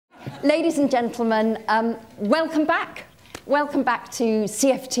Ladies and gentlemen, welcome back. Welcome back to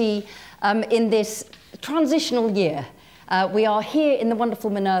CFT in this transitional year. We are here in the wonderful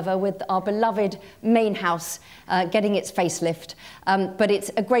Minerva with our beloved main house getting its facelift. But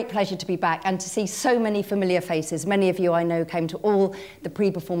it's a great pleasure to be back and to see so many familiar faces. Many of you I know came to all the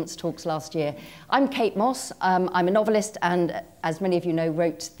pre-performance talks last year. I'm Kate Moss. I'm a novelist and, as many of you know,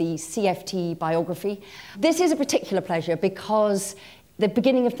 wrote the CFT biography. This is a particular pleasure because the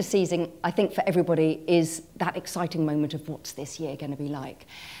beginning of the season, I think for everybody, is that exciting moment of what's this year going to be like.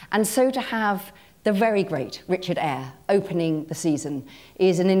 And so to have the very great Richard Eyre opening the season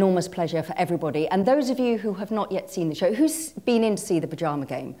is an enormous pleasure for everybody. And those of you who have not yet seen the show, who's been in to see the Pajama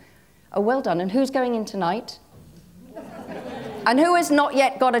Game? Oh, well done. And who's going in tonight? And who has not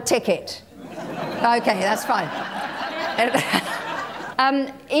yet got a ticket? Okay, that's fine.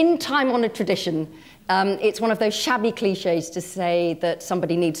 In time-honoured tradition, it's one of those shabby cliches to say that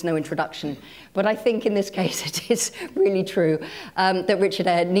somebody needs no introduction. But I think in this case it is really true that Richard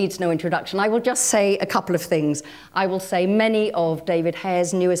Eyre needs no introduction. I will just say a couple of things. I will say many of David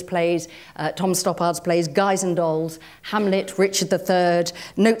Hare's newest plays, Tom Stoppard's plays, Guys and Dolls, Hamlet, Richard III,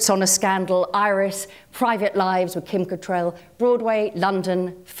 Notes on a Scandal, Iris, Private Lives with Kim Cattrall, Broadway,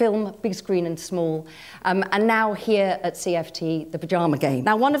 London, film, big screen and small, and now here at CFT, the Pajama Game.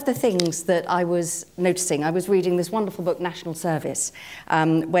 Now, one of the things that I was noticing, I was reading this wonderful book, National Service,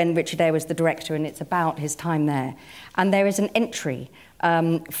 when Richard Eyre was the director, and it's about his time there. And there is an entry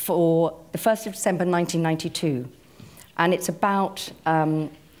for the 1st of December 1992, and it's about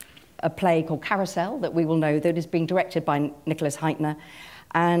a play called Carousel that we will know that is being directed by Nicholas Heitner.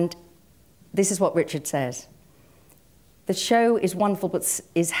 And this is what Richard says. The show is wonderful, but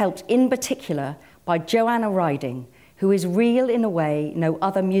is helped in particular by Joanna Riding, who is real in a way no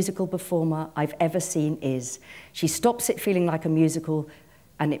other musical performer I've ever seen is. She stops it feeling like a musical,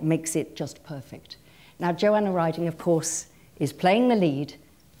 and it makes it just perfect. Now, Joanna Riding, of course, is playing the lead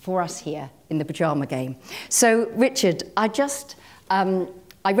for us here in the Pajama Game. So, Richard,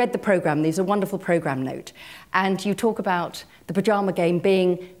 I read the programme. There's a wonderful programme note. And you talk about the Pajama Game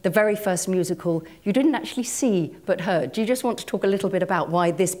being the very first musical you didn't actually see but heard. Do you just want to talk a little bit about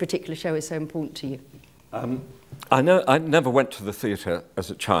why this particular show is so important to you? I never went to the theatre as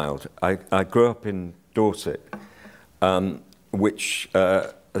a child. I grew up in Dorset, which,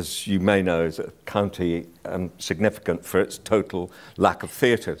 as you may know, is a county significant for its total lack of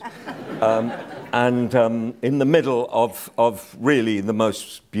theatres. And in the middle of really the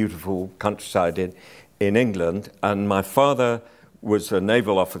most beautiful countryside in England, and my father was a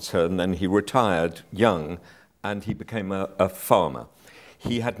naval officer, and then he retired young, and he became a farmer.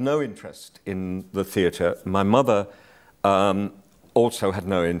 He had no interest in the theatre. My mother also had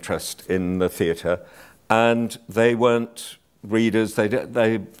no interest in the theatre, and they weren't readers.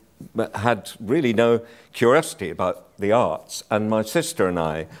 They had really no curiosity about the arts. And my sister and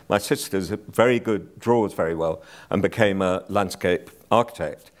I, my sister's very good, draws very well, and became a landscape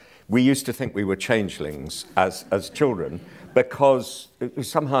architect. We used to think we were changelings as children because it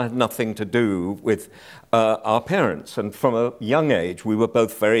somehow had nothing to do with our parents. And from a young age, we were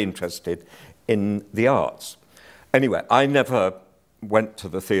both very interested in the arts. Anyway, I never went to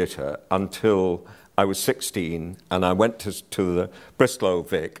the theatre until I was 16, and I went to the Bristol Old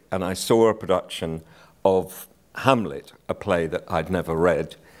Vic, and I saw a production of Hamlet, a play that I'd never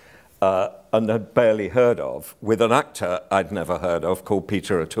read and had barely heard of, with an actor I'd never heard of called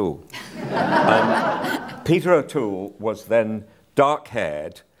Peter O'Toole. Peter O'Toole was then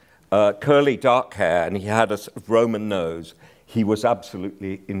dark-haired, curly dark hair, and he had a sort of Roman nose. He was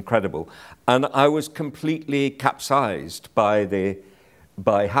absolutely incredible. And I was completely capsized by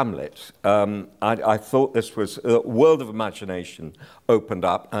Hamlet. I thought this was a world of imagination opened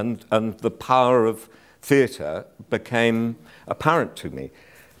up, and the power of theatre became apparent to me.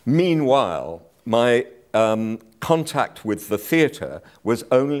 Meanwhile, my contact with the theatre was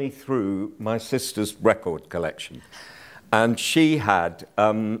only through my sister's record collection. And she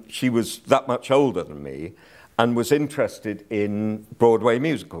was that much older than me and was interested in Broadway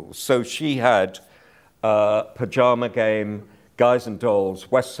musicals. So she had Pajama Game, Guys and Dolls,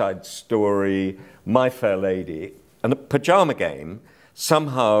 West Side Story, My Fair Lady. And the Pajama Game,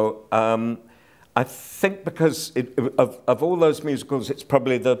 somehow, I think because of all those musicals, it's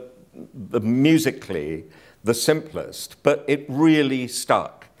probably the musically the simplest, but it really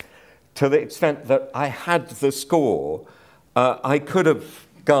stuck to the extent that I had the score. I could have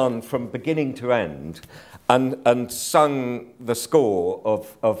gone from beginning to end and sung the score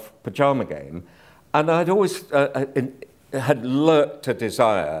of Pajama Game, and I'd always had lurked a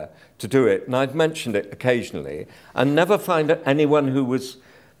desire to do it, and I'd mentioned it occasionally, and never find anyone who was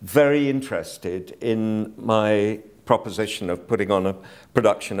very interested in my proposition of putting on a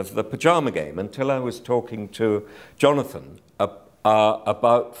production of the Pajama Game until I was talking to Jonathan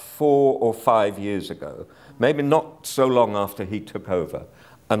about 4 or 5 years ago, maybe not so long after he took over.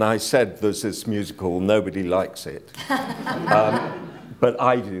 And I said, there's this musical, nobody likes it. But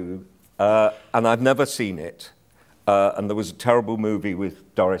I do, and I've never seen it. And there was a terrible movie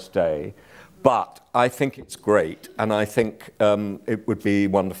with Doris Day. But I think it's great, and I think it would be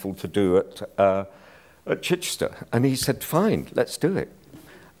wonderful to do it at Chichester. And he said, fine, let's do it.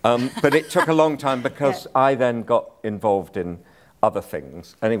 But it took a long time because I then got involved in other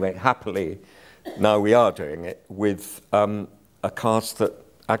things. Anyway, happily, now we are doing it with a cast that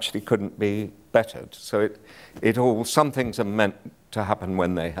actually couldn't be bettered. So some things are meant to happen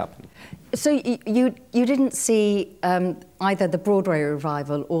when they happen. So you didn't see either the Broadway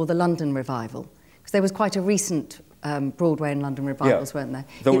revival or the London revival? Because there was quite a recent Broadway and London revivals, weren't there?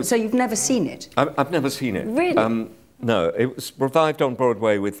 So you've never seen it? I've never seen it. Really? No, it was revived on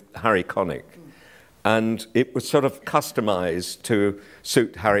Broadway with Harry Connick. And it was sort of customised to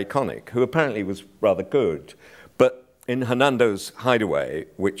suit Harry Connick, who apparently was rather good. But in Hernando's Hideaway,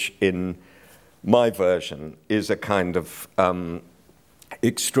 which in my version is a kind of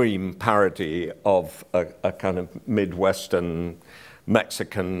extreme parody of a kind of Midwestern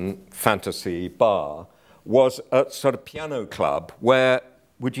Mexican fantasy bar, was a sort of piano club where,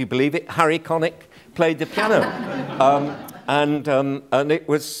 would you believe it, Harry Connick played the piano. And it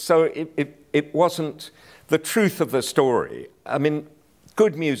was so, it wasn't the truth of the story. I mean,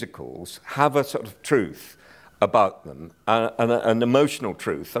 good musicals have a sort of truth about them, an emotional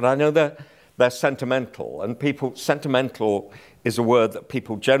truth. And I know they're sentimental, and sentimental is a word that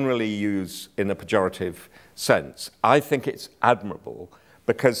people generally use in a pejorative sense. I think it's admirable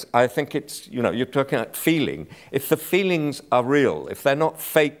because I think it's, you're talking about feeling. If the feelings are real, if they're not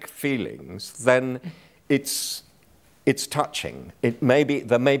fake feelings, then it's touching.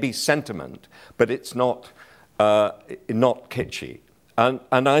 There may be sentiment, but it's not kitschy.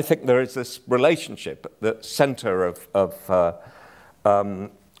 And I think there is this relationship at the centre of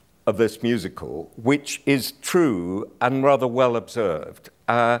this musical, which is true and rather well observed.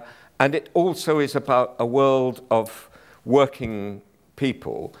 And it also is about a world of working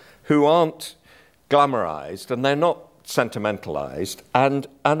people who aren't glamorized and they're not sentimentalized. And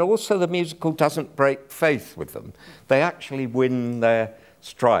also the musical doesn't break faith with them. They actually win their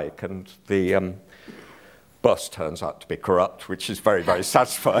strike, and the boss turns out to be corrupt, which is very, very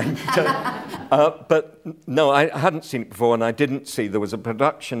satisfying. But no, I hadn't seen it before, and I didn't see. There was a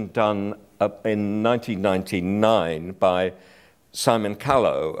production done in 1999 by Simon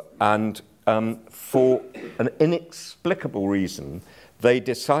Callow, and for an inexplicable reason, they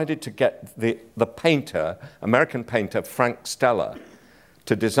decided to get the painter, American painter Frank Stella,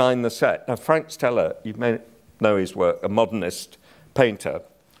 to design the set. Now, Frank Stella, you may know his work, a modernist painter,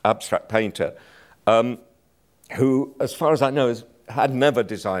 abstract painter, who, as far as I know, had never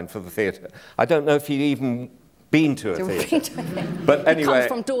designed for the theatre. I don't know if he'd even been to a theatre. But anyway, comes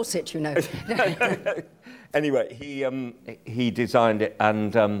from Dorset, you know. Anyway, he designed it,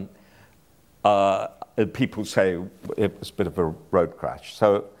 and people say it was a bit of a road crash.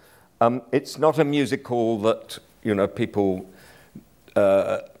 So it's not a musical that people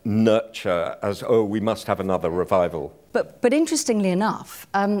nurture as, oh, we must have another revival. But interestingly enough,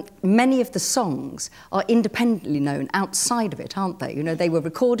 many of the songs are independently known outside of it, aren't they? They were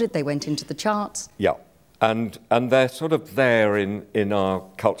recorded, they went into the charts. Yeah, and they're sort of there in our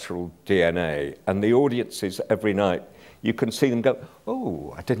cultural DNA, and the audiences every night, you can see them go,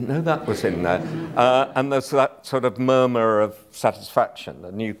 oh, I didn't know that was in there. And there's that sort of murmur of satisfaction,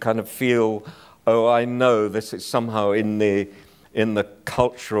 and you kind of feel, oh, I know this is somehow in the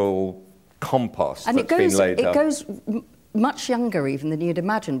cultural compost that's been laid up. It goes much younger even than you'd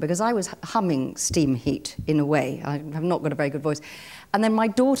imagine, because I was humming Steam Heat in a way. I have not got a very good voice. And then my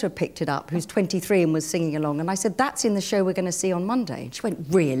daughter picked it up, who's 23, and was singing along. And I said, that's in the show we're going to see on Monday. And she went,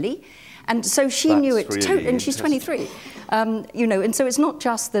 really? And so she knew it, really and she's 23. And so it's not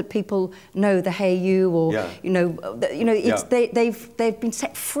just that people know the Hey You, or, they've been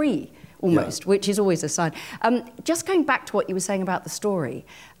set free almost, which is always a sign. Just going back to what you were saying about the story,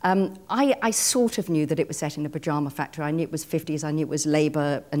 I sort of knew that it was set in a pyjama factory. I knew it was 50s, I knew it was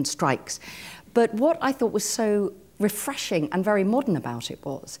labour and strikes. But what I thought was so refreshing and very modern about it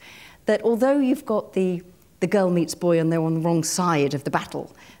was that although you've got the girl meets boy and they're on the wrong side of the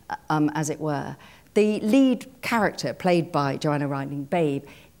battle, as it were, the lead character, played by Joanna Riding Babe,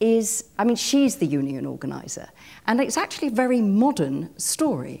 is, I mean, she's the union organiser. And it's actually a very modern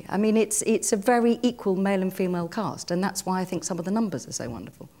story. I mean, it's a very equal male and female cast, and that's why I think some of the numbers are so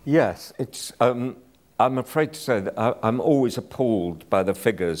wonderful. Yes, it's, I'm afraid to say that I'm always appalled by the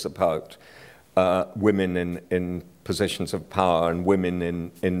figures about women in positions of power and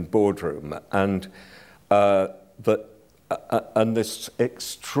women in boardroom, and and this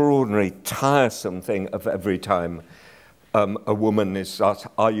extraordinary, tiresome thing of every time a woman is asked,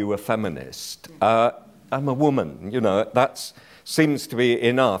 "Are you a feminist?" I'm a woman, you know, that seems to be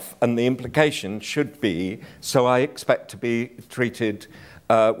enough, and the implication should be, so I expect to be treated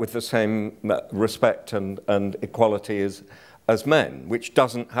with the same respect and equality as men, which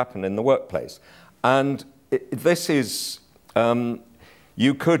doesn't happen in the workplace. And this is,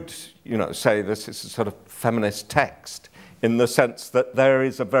 you could, you know, say this is a sort of feminist text, in the sense that there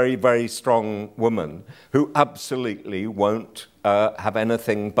is a very, very strong woman who absolutely won't have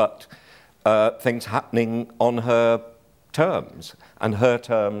anything but things happening on her terms. And her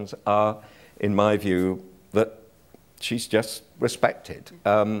terms are, in my view, that she's just respected.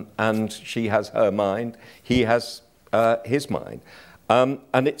 And she has her mind, he has his mind.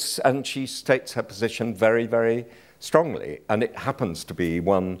 And she states her position very, very strongly. And it happens to be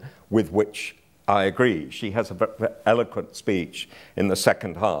one with which I agree. She has a very eloquent speech in the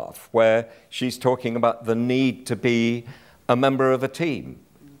second half where she's talking about the need to be a member of a team.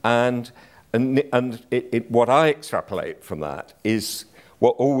 And what I extrapolate from that is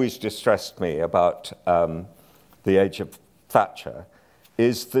what always distressed me about the age of Thatcher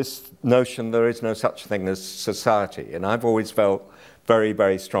is this notion there is no such thing as society. And I've always felt very,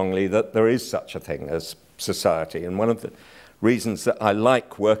 very strongly that there is such a thing as society. And one of the reasons that I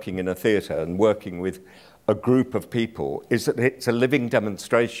like working in a theatre and working with a group of people is that it's a living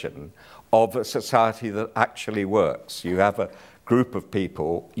demonstration of a society that actually works. You have a group of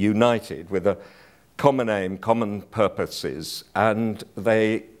people united with a common aim, common purposes, and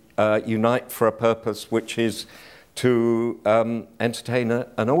they unite for a purpose which is to entertain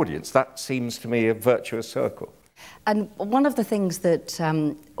an audience. That seems to me a virtuous circle. And one of the things that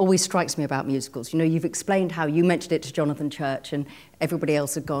always strikes me about musicals, you know, you've explained how you mentioned it to Jonathan Church and everybody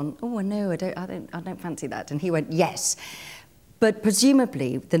else had gone, "Oh, no, I don't fancy that." And he went, "Yes." But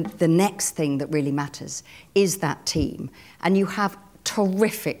presumably the next thing that really matters is that team. And you have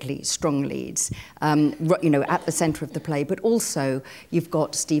terrifically strong leads, you know, at the centre of the play, but also you've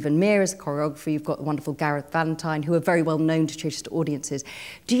got Stephen Mear as the choreographer, you've got the wonderful Gareth Valentine, who are very well known to Chichester audiences.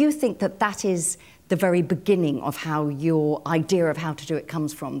 Do you think that that is the very beginning of how your idea of how to do it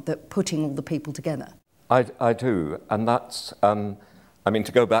comes from, that putting all the people together? I do, and that's, I mean,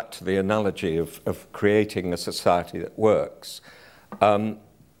 to go back to the analogy of creating a society that works,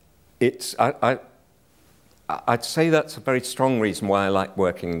 I'd say that's a very strong reason why I like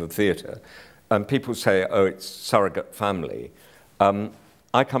working in the theatre. And people say, oh, it's surrogate family.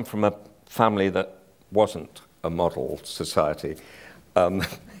 I come from a family that wasn't a model society.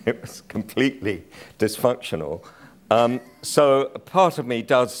 It was completely dysfunctional. So part of me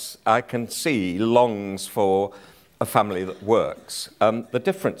I can see, longs for a family that works. The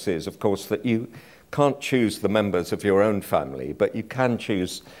difference is, of course, that you can't choose the members of your own family, but you can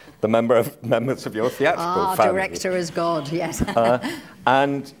choose the members of your theatrical family. Director is God, yes.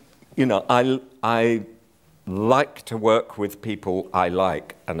 And, you know, I like to work with people I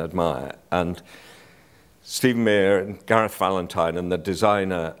like and admire. And Stephen Mear and Gareth Valentine and the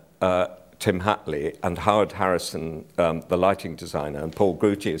designer Tim Hatley and Howard Harrison, the lighting designer, and Paul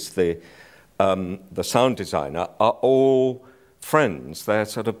Grutius, the sound designer, are all friends. They're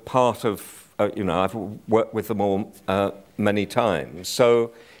sort of part of, you know, I've worked with them all many times.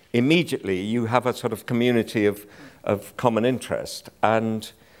 So immediately you have a sort of community of common interest,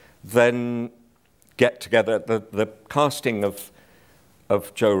 and then get together. The casting of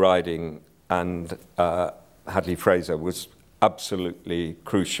Joe Riding and Hadley Fraser was absolutely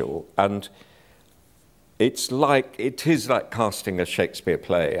crucial, and it is like casting a Shakespeare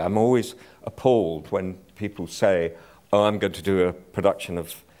play. I'm always appalled when people say, oh, I'm going to do a production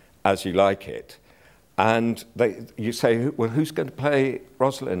of As You Like It, and you say, well, who's going to play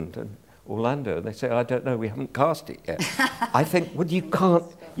Rosalind and Orlando? And they say, I don't know, we haven't cast it yet. I think, well, you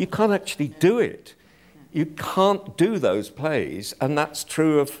can't actually do it. You can't do those plays, and that's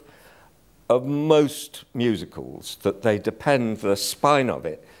true of most musicals, that they depend, the spine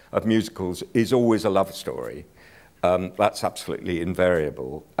of musicals is always a love story. That's absolutely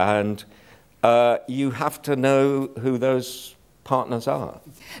invariable. And you have to know who those partners are.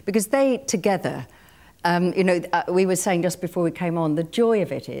 Because they together, you know, we were saying just before we came on, the joy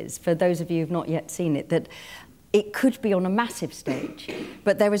of it is, for those of you who've not yet seen it, that it could be on a massive stage,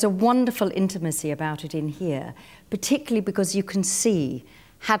 but there is a wonderful intimacy about it in here, particularly because you can see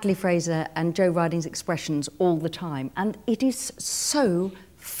Hadley Fraser and Joe Riding's expressions all the time, and it is so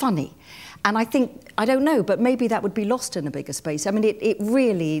funny. And I think, I don't know, but maybe that would be lost in a bigger space. I mean, it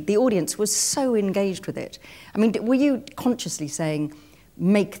really, the audience was so engaged with it. I mean, were you consciously saying,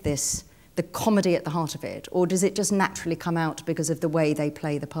 make this the comedy at the heart of it, or does it just naturally come out because of the way they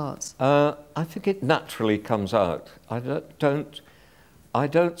play the parts? I think it naturally comes out. I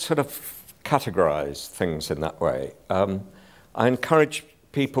don't sort of categorise things in that way. I encourage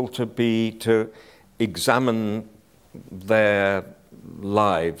people to examine their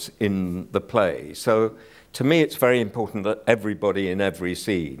lives in the play. So to me it's very important that everybody in every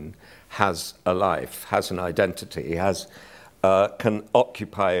scene has a life, has an identity, can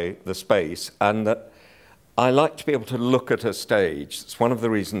occupy the space, and that I like to be able to look at a stage. It's one of the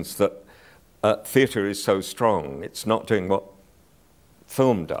reasons that theatre is so strong. It's not doing what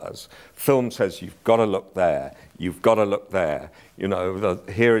film does. Film says you've got to look there, you've got to look there. You know,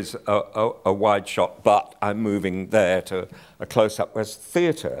 here is a wide shot, but I'm moving there to a close-up. Whereas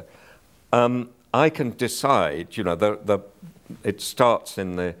theatre, I can decide. You know, it starts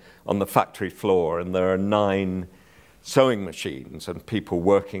on the factory floor, and there are 9 sewing machines and people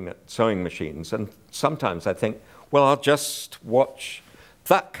working at sewing machines. And sometimes I think, well, I'll just watch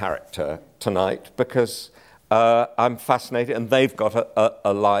that character tonight because I'm fascinated and they've got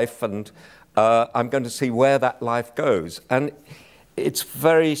a life, and I'm going to see where that life goes. And it's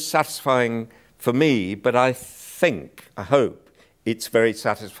very satisfying for me, but I hope it's very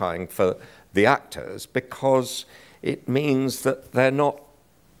satisfying for the actors, because it means that they're not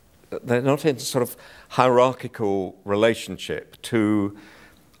in sort of hierarchical relationship to...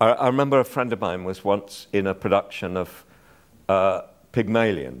 I remember a friend of mine was once in a production of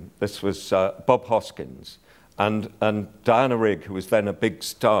Pygmalion. This was Bob Hoskins, and Diana Rigg, who was then a big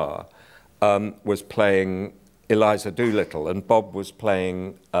star, was playing Eliza Doolittle, and Bob was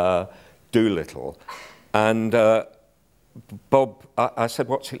playing Doolittle. And Bob, I said,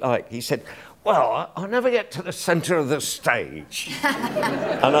 what's he like? He said, well, I'll never get to the centre of the stage.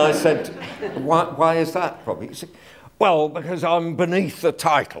 And I said, why is that, Bob? He said, well, because I'm beneath the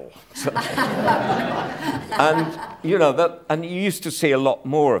title. And, you know, and you used to see a lot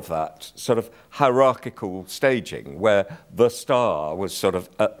more of that sort of hierarchical staging, where the star was sort of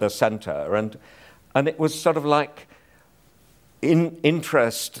at the centre, and it was sort of like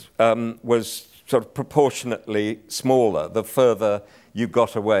interest was sort of proportionately smaller the further you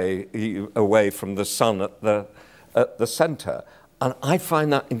got away from the sun at the centre. And I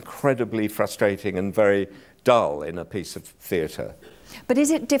find that incredibly frustrating and very dull in a piece of theatre. But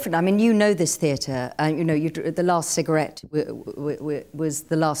is it different? I mean, you know this theatre, you know, the last cigarette was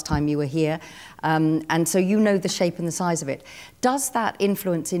the last time you were here, and so you know the shape and the size of it. Does that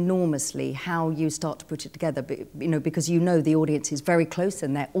influence enormously how you start to put it together? You know, because you know the audience is very close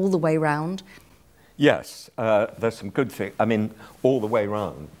and they're all the way round. Yes, there's some good things. I mean, all the way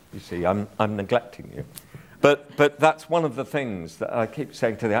round. You see, I'm neglecting you, but that's one of the things that I keep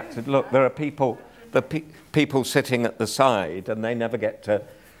saying to the actors. Look, there are people. People sitting at the side, and they never get to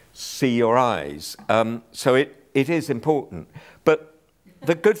see your eyes. So it is important. But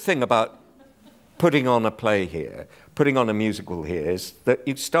the good thing about putting on a play here, putting on a musical here, is that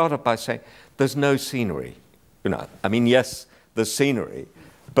you start off by saying, there's no scenery. You know, I mean, yes, there's scenery.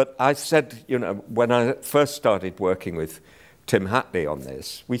 But I said, you know, when I first started working with Tim Hatley on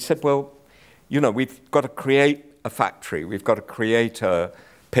this, we said, well, you know, we've got to create a factory. We've got to create a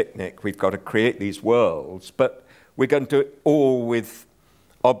picnic, we've got to create these worlds, but we're going to do it all with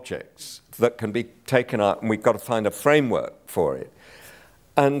objects that can be taken out, and we've got to find a framework for it.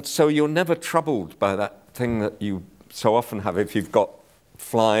 And so you're never troubled by that thing that you so often have if you've got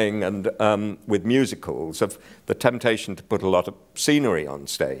flying and with musicals, of the temptation to put a lot of scenery on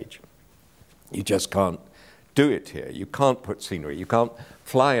stage. You just can't do it here. You can't put scenery, you can't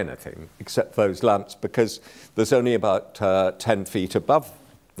fly anything except those lamps, because there's only about 10 feet above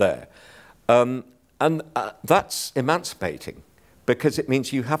there. And that's emancipating, because it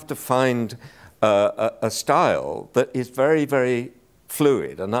means you have to find a style that is very, very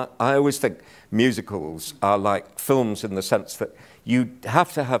fluid. And I always think musicals are like films in the sense that you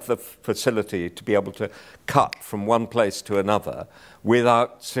have to have the facility to be able to cut from one place to another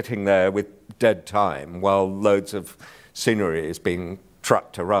without sitting there with dead time while loads of scenery is being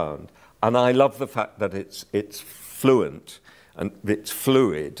trucked around. And I love the fact that it's fluent, and it's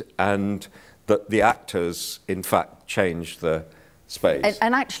fluid, and that the actors, in fact, change the space.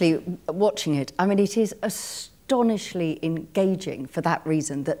 And actually, watching it, I mean, it is astonishingly engaging for that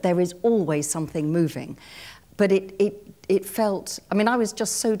reason, that there is always something moving. but it felt, I mean, I was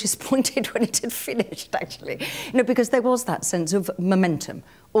just so disappointed when it had finished, actually, you know, because there was that sense of momentum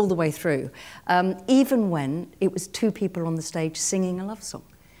all the way through, even when it was two people on the stage singing a love song.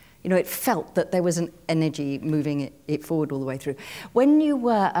 You know, it felt that there was an energy moving it forward all the way through. When you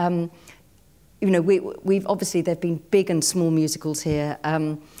were, you know, we've obviously, there have been big and small musicals here,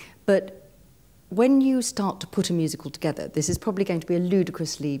 but when you start to put a musical together, this is probably going to be a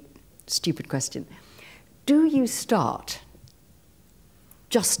ludicrously stupid question. Do you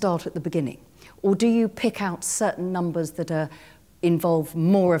just start at the beginning? Or do you pick out certain numbers that involve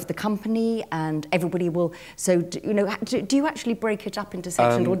more of the company and everybody will... So, you know, do you actually break it up into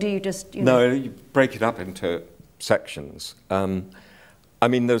sections or do you just... You know? No, you break it up into sections. I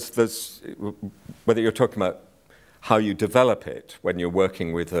mean, there's... Whether you're talking about how you develop it when you're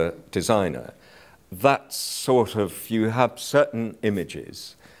working with a designer, that's sort of... You have certain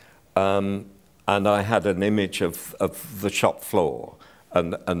images. And I had an image of the shop floor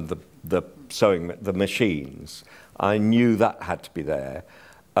and the sewing, the machines. I knew that had to be there.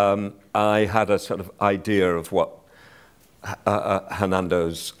 I had a sort of idea of what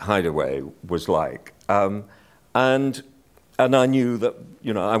Hernando's Hideaway was like. And I knew that,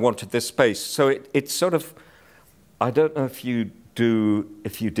 you know, I wanted this space. So it's sort of, I don't know if you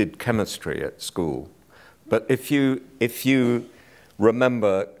did chemistry at school, but if you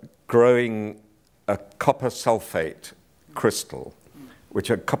remember growing a copper sulfate crystal, which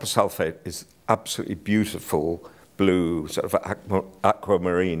a copper sulfate is absolutely beautiful blue, sort of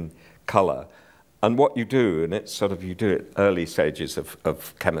aquamarine colour. And what you do, and it's sort of, you do it early stages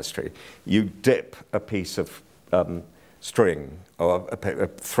of chemistry, you dip a piece of string or a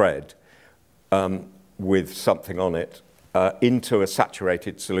thread with something on it into a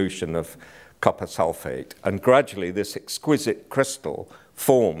saturated solution of copper sulfate, and gradually this exquisite crystal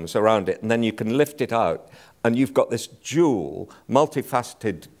forms around it, and then you can lift it out, and you've got this jewel,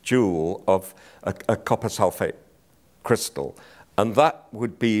 multifaceted jewel of a copper sulfate crystal. And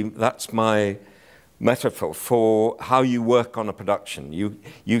that's my metaphor for how you work on a production.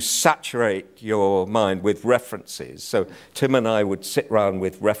 You saturate your mind with references. So Tim and I would sit around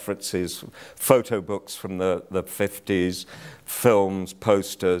with references, photo books from the 50s, films,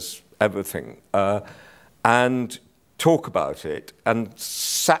 posters, everything, and talk about it and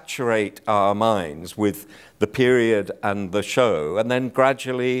saturate our minds with the period and the show, and then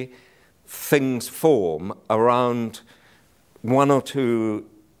gradually things form around one or two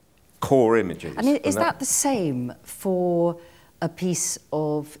core images. And is that the same for a piece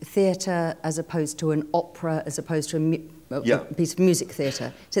of theatre as opposed to an opera, as opposed to a piece of music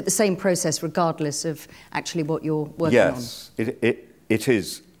theatre? Is it the same process regardless of actually what you're working on? Yes, it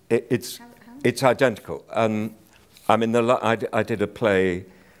is. It's identical. I mean, I did a play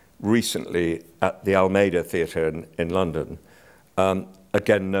recently at the Almeida Theatre in London.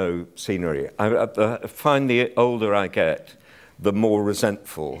 Again, no scenery. I find the older I get, the more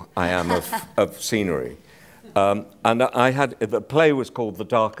resentful I am of scenery. And the play was called The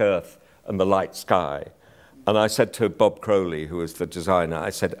Dark Earth and the Light Sky. And I said to Bob Crowley, who was the designer,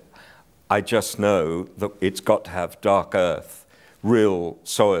 I said, I just know that it's got to have dark earth, real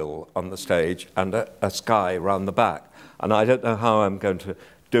soil on the stage, and a sky round the back. And I don't know how I'm going to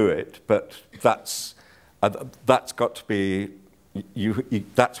do it, but that's got to be,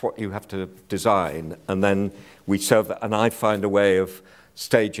 that's what you have to design, and then we serve that, and I find a way of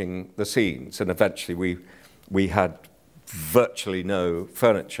staging the scenes, and eventually we had virtually no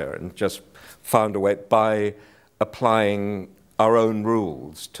furniture and just found a way by applying our own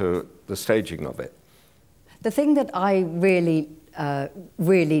rules to the staging of it. The thing that I really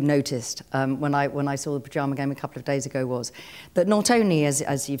noticed when I saw the Pajama Game a couple of days ago was that not only,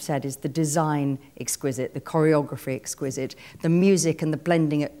 as you've said, is the design exquisite, the choreography exquisite, the music and the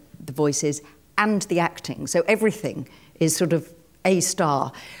blending of the voices and the acting, so everything is sort of A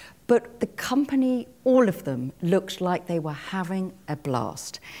star, but the company, all of them, looked like they were having a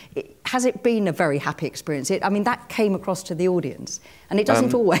blast. Has it been a very happy experience? I mean, that came across to the audience, and it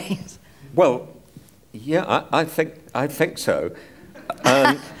doesn't always. Well, yeah, I think so.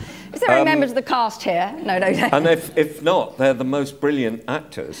 Is there any members of the cast here? No. And if not, they're the most brilliant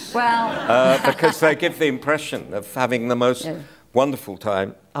actors. Well, because they give the impression of having the most wonderful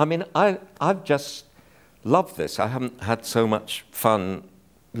time. I mean, I've just loved this. I haven't had so much fun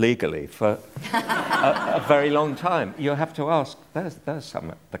legally for a very long time. You have to ask. There's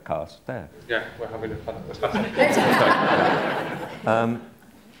some at the cast there. Yeah, we're having fun at the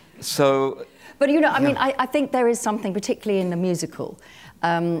So. But, you know, I mean, I think there is something, particularly in a musical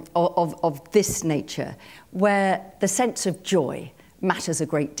of this nature, where the sense of joy matters a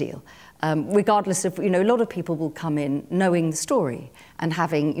great deal. Regardless of, a lot of people will come in knowing the story and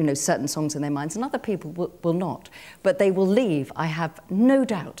having, certain songs in their minds, and other people will not. But they will leave, I have no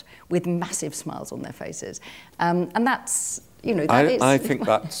doubt, with massive smiles on their faces. And that's, I think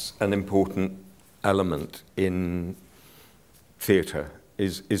that's an important element in theatre,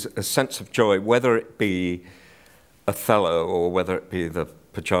 is a sense of joy, whether it be Othello or whether it be the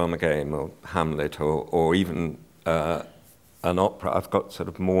Pajama Game or Hamlet or even an opera. I've got sort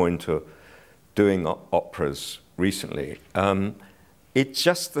of more into doing operas recently. It's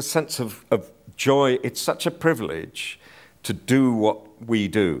just the sense of joy. It's such a privilege to do what we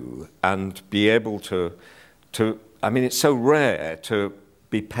do and be able to I mean, it's so rare to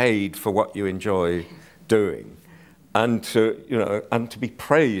be paid for what you enjoy doing and to be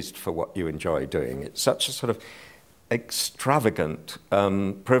praised for what you enjoy doing. It's such a sort of extravagant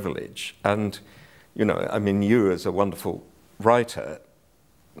privilege. And, I mean, you as a wonderful writer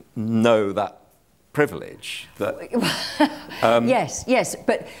know that privilege. That, yes,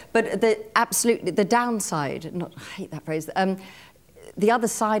 but absolutely the downside. I hate that phrase. The other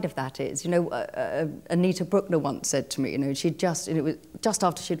side of that is, Anita Bruckner once said to me, she'd it was just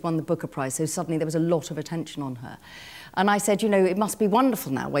after she'd won the Booker Prize, so suddenly there was a lot of attention on her. And I said, it must be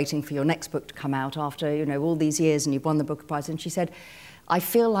wonderful now waiting for your next book to come out after, all these years and you've won the Booker Prize. And she said, I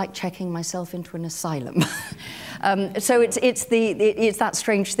feel like checking myself into an asylum. So it's that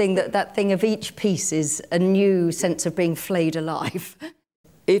strange thing, that thing of each piece is a new sense of being flayed alive.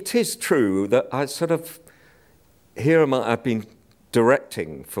 It is true that I've been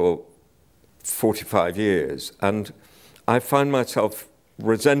directing for 45 years, and I find myself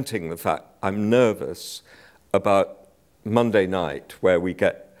resenting the fact I'm nervous about Monday night where we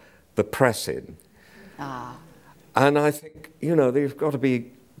get the press in. And I think, they've got to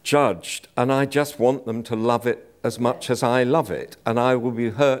be judged, and I just want them to love it as much as I love it, and I will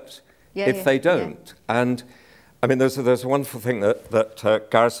be hurt if they don't. And I mean, there's a wonderful thing that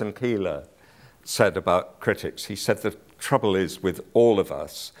Garrison Keillor said about critics. He said the trouble is with all of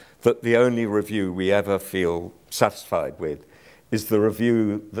us that the only review we ever feel satisfied with is the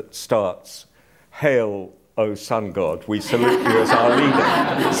review that starts, "Hail, O sun god, we salute you as our leader."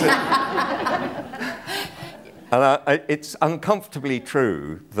 And it's uncomfortably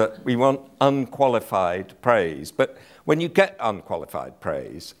true that we want unqualified praise, but when you get unqualified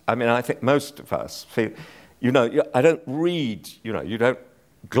praise, I mean, I think most of us feel, I don't read, you don't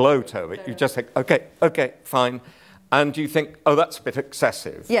gloat over it, you just think, okay, fine. And you think, oh, that's a bit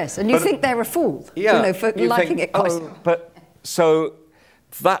excessive. Yes, and you think they're a fool, for liking it quite. But so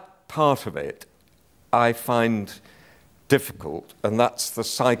that part of it, I find difficult, and that's the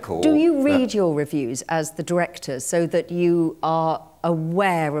cycle. Do you read your reviews as the director so that you are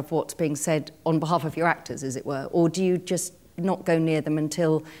aware of what's being said on behalf of your actors, as it were, or do you just not go near them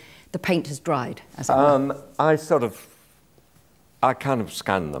until the paint has dried, as it were? I kind of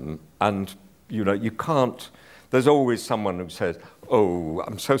scan them, and you can't. There's always someone who says, "Oh,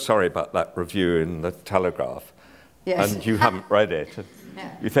 I'm so sorry about that review in the Telegraph," and you haven't read it.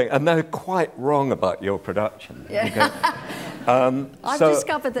 You think, and they're quite wrong about your production. I've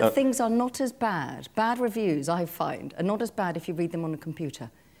discovered that things are not as bad. Bad reviews, I find, are not as bad if you read them on a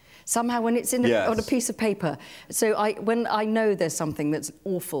computer. Somehow when it's on a piece of paper. So when I know there's something that's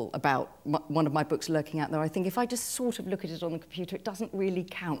awful about one of my books lurking out there, I think if I just sort of look at it on the computer, it doesn't really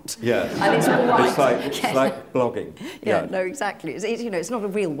count. Yes. And it's all right. It's like blogging. Yeah, no, exactly. It's not a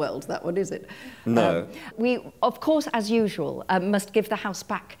real world, that one, is it? No. We, of course, as usual, must give the house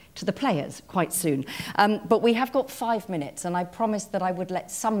back to the players quite soon. But we have got 5 minutes, and I promised that I would let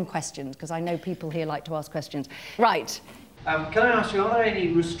some questions, because I know people here like to ask questions. Right. Can I ask you, are there any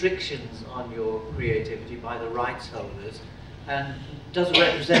restrictions on your creativity by the rights holders? And does a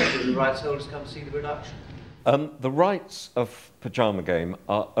representative of the rights holders come see the production? The rights of Pajama Game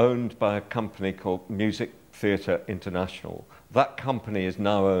are owned by a company called Minerva Theatre International. That company is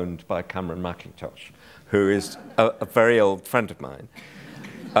now owned by Cameron Mackintosh, who is a very old friend of mine.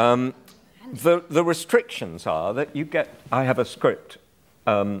 The restrictions are that I have a script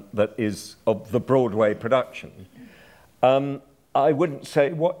that is of the Broadway production. I wouldn't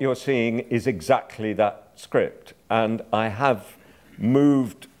say what you're seeing is exactly that script, and I have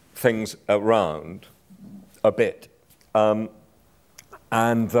moved things around a bit, and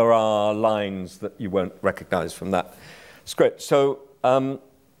there are lines that you won't recognise from that script. So I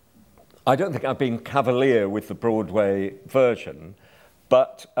don't think I've been cavalier with the Broadway version,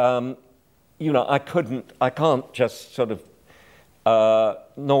 but I can't just sort of,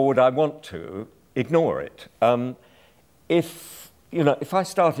 nor would I want to, ignore it. If I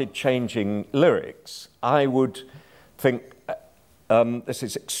started changing lyrics, I would think, this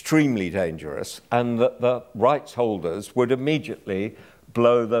is extremely dangerous, and that the rights holders would immediately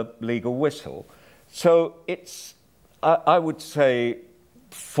blow the legal whistle. So it's, I would say,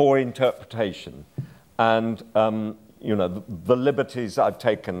 for interpretation, and you know, the liberties I've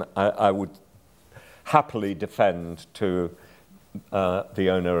taken, I would happily defend to the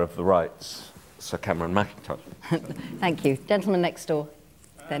owner of the rights, Sir Cameron Mackintosh. Thank you. Gentleman next door,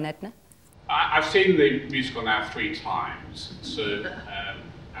 then Edna. I've seen the musical now 3 times, so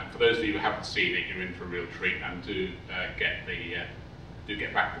and for those of you who haven't seen it, you're in for a real treat, and do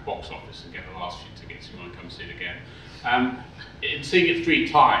get back to the box office and get the last few tickets if you want to come see it again. In seeing it 3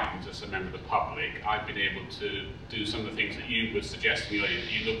 times as a member of the public, I've been able to do some of the things that you were suggesting earlier,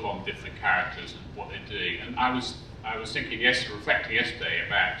 that you look on different characters and what they're doing. And I was thinking reflecting yesterday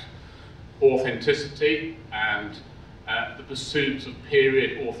about authenticity and the pursuit of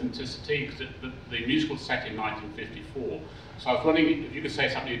period authenticity, because the musical set in 1954. So I was wondering if you could say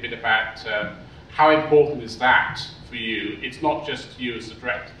something a bit about how important is that for you? It's not just you as the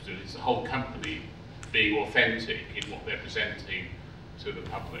director, it's the whole company being authentic in what they're presenting to the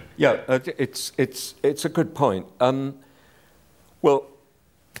public. Yeah, it's a good point. Well,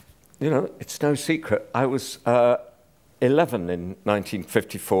 you know, it's no secret. I was 11 in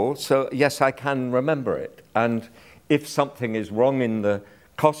 1954, so yes, I can remember it. And if something is wrong in the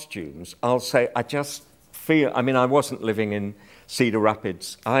costumes, I'll say, I just feel, I mean, I wasn't living in Cedar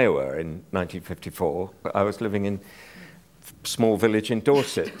Rapids, Iowa in 1954, but I was living in a small village in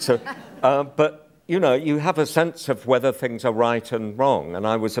Dorset. So, but, you know, you have a sense of whether things are right and wrong. And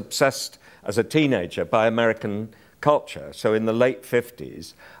I was obsessed as a teenager by American culture. So in the late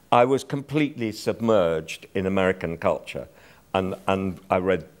 50s, I was completely submerged in American culture. And I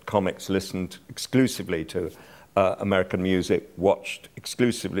read comics, listened exclusively to American music, watched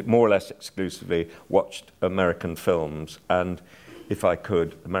exclusively, more or less exclusively, watched American films, and, if I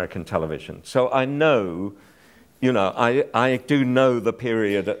could, American television. So I know, you know, I do know the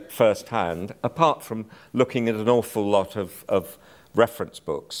period at first hand, apart from looking at an awful lot of reference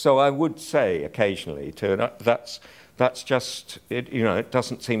books. So I would say occasionally, that's just, you know, it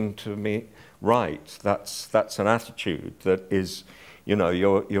doesn't seem to me right. That's an attitude that is, you know,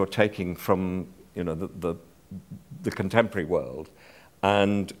 you're taking from, you know, the contemporary world,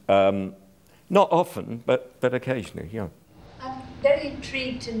 and not often, but occasionally, yeah. I'm very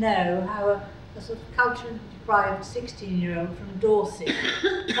intrigued to know how a sort of culturally deprived 16-year-old from Dorset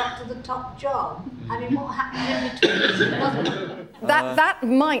got to the top job. I mean, what happened in between? That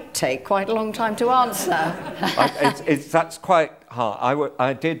might take quite a long time to answer. That's quite hard.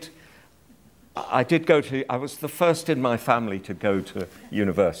 I did go to, I was the first in my family to go to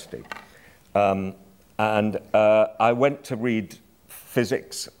university. And I went to read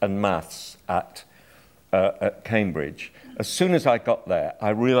physics and maths at Cambridge. As soon as I got there, I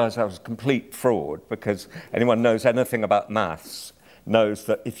realised I was a complete fraud, because anyone who knows anything about maths knows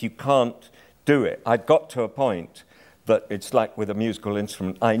that if you can't do it, I'd got to a point that it's like with a musical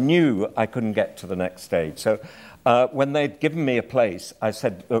instrument. I knew I couldn't get to the next stage. So when they'd given me a place, I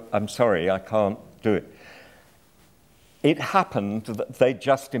said, look, I'm sorry, I can't do it. It happened that they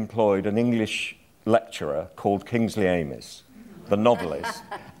just employed an English lecturer called Kingsley Amis, the novelist,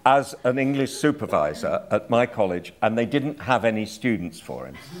 as an English supervisor at my college, and they didn't have any students for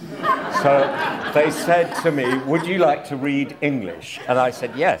him. So they said to me, would you like to read English? And I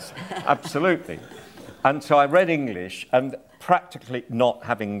said, yes, absolutely. And so I read English, and practically not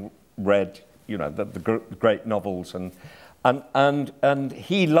having read, you know, the great novels, and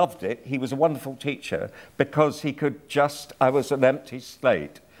he loved it. He was a wonderful teacher, because he could just, I was an empty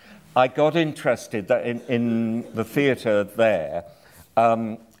slate. I got interested in the theatre there,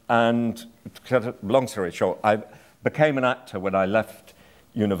 and long story short, I became an actor when I left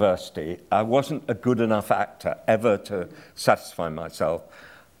university. I wasn't a good enough actor ever to satisfy myself.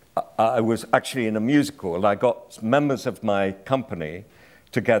 I was actually in a musical, and I got members of my company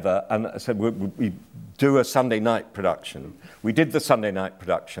together and I said, we do a Sunday night production. We did the Sunday night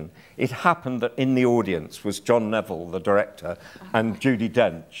production. It happened that in the audience was John Neville, the director, and Judi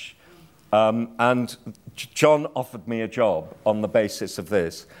Dench. And John offered me a job on the basis of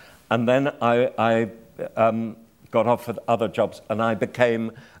this. And then I got offered other jobs, and I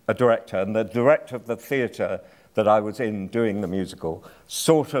became a director. And the director of the theatre that I was in doing the musical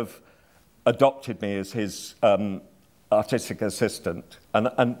sort of adopted me as his artistic assistant.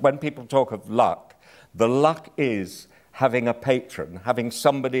 And when people talk of luck, the luck is having a patron, having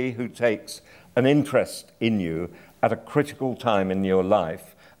somebody who takes an interest in you at a critical time in your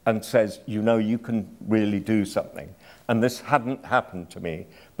life and says, you know, you can really do something. And this hadn't happened to me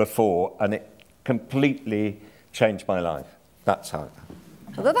before, and it completely changed my life. That's how.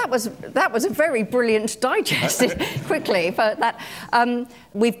 Although that was a very brilliant digest quickly. But that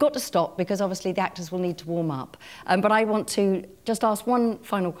we've got to stop because obviously the actors will need to warm up. But I want to just ask one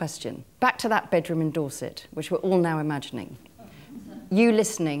final question. Back to that bedroom in Dorset, which we're all now imagining. You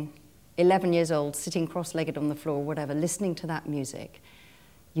listening, 11 years old, sitting cross-legged on the floor, whatever, listening to that music.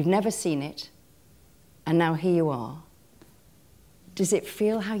 You've never seen it, and now here you are. Does it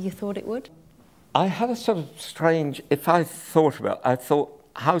feel how you thought it would? I had a sort of strange, if I thought about it, I thought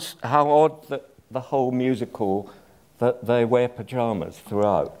how odd that the whole musical, that they wear pyjamas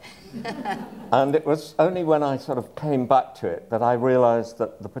throughout. And it was only when I sort of came back to it that I realised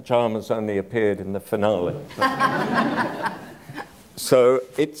that the pyjamas only appeared in the finale. So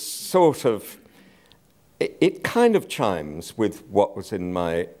it's sort of, it kind of chimes with what was in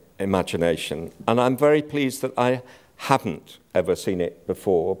my imagination. And I'm very pleased that I haven't ever seen it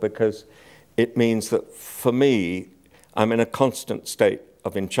before, because it means that for me, I'm in a constant state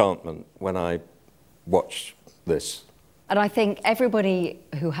of enchantment when I watch this. And I think everybody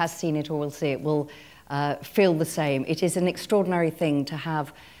who has seen it or will see it will feel the same. It is an extraordinary thing to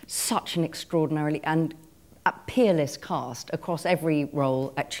have such an extraordinarily and a peerless cast across every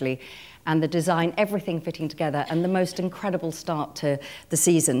role, actually, and the design, everything fitting together, and the most incredible start to the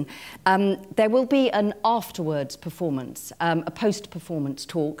season. There will be an afterwards performance, a post-performance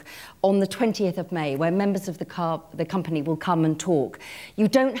talk on the 20th of May, where members of the company will come and talk. You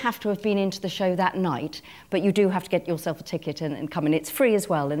don't have to have been into the show that night, but you do have to get yourself a ticket and come in. It's free as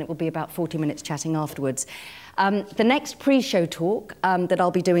well, and it will be about 40 minutes chatting afterwards. The next pre-show talk that I'll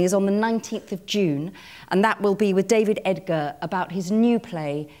be doing is on the 19th of June, and that will be with David Edgar about his new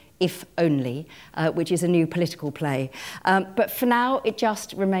play, If Only, which is a new political play. But for now, it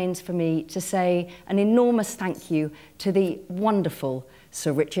just remains for me to say an enormous thank you to the wonderful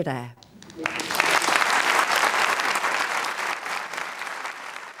Sir Richard Eyre.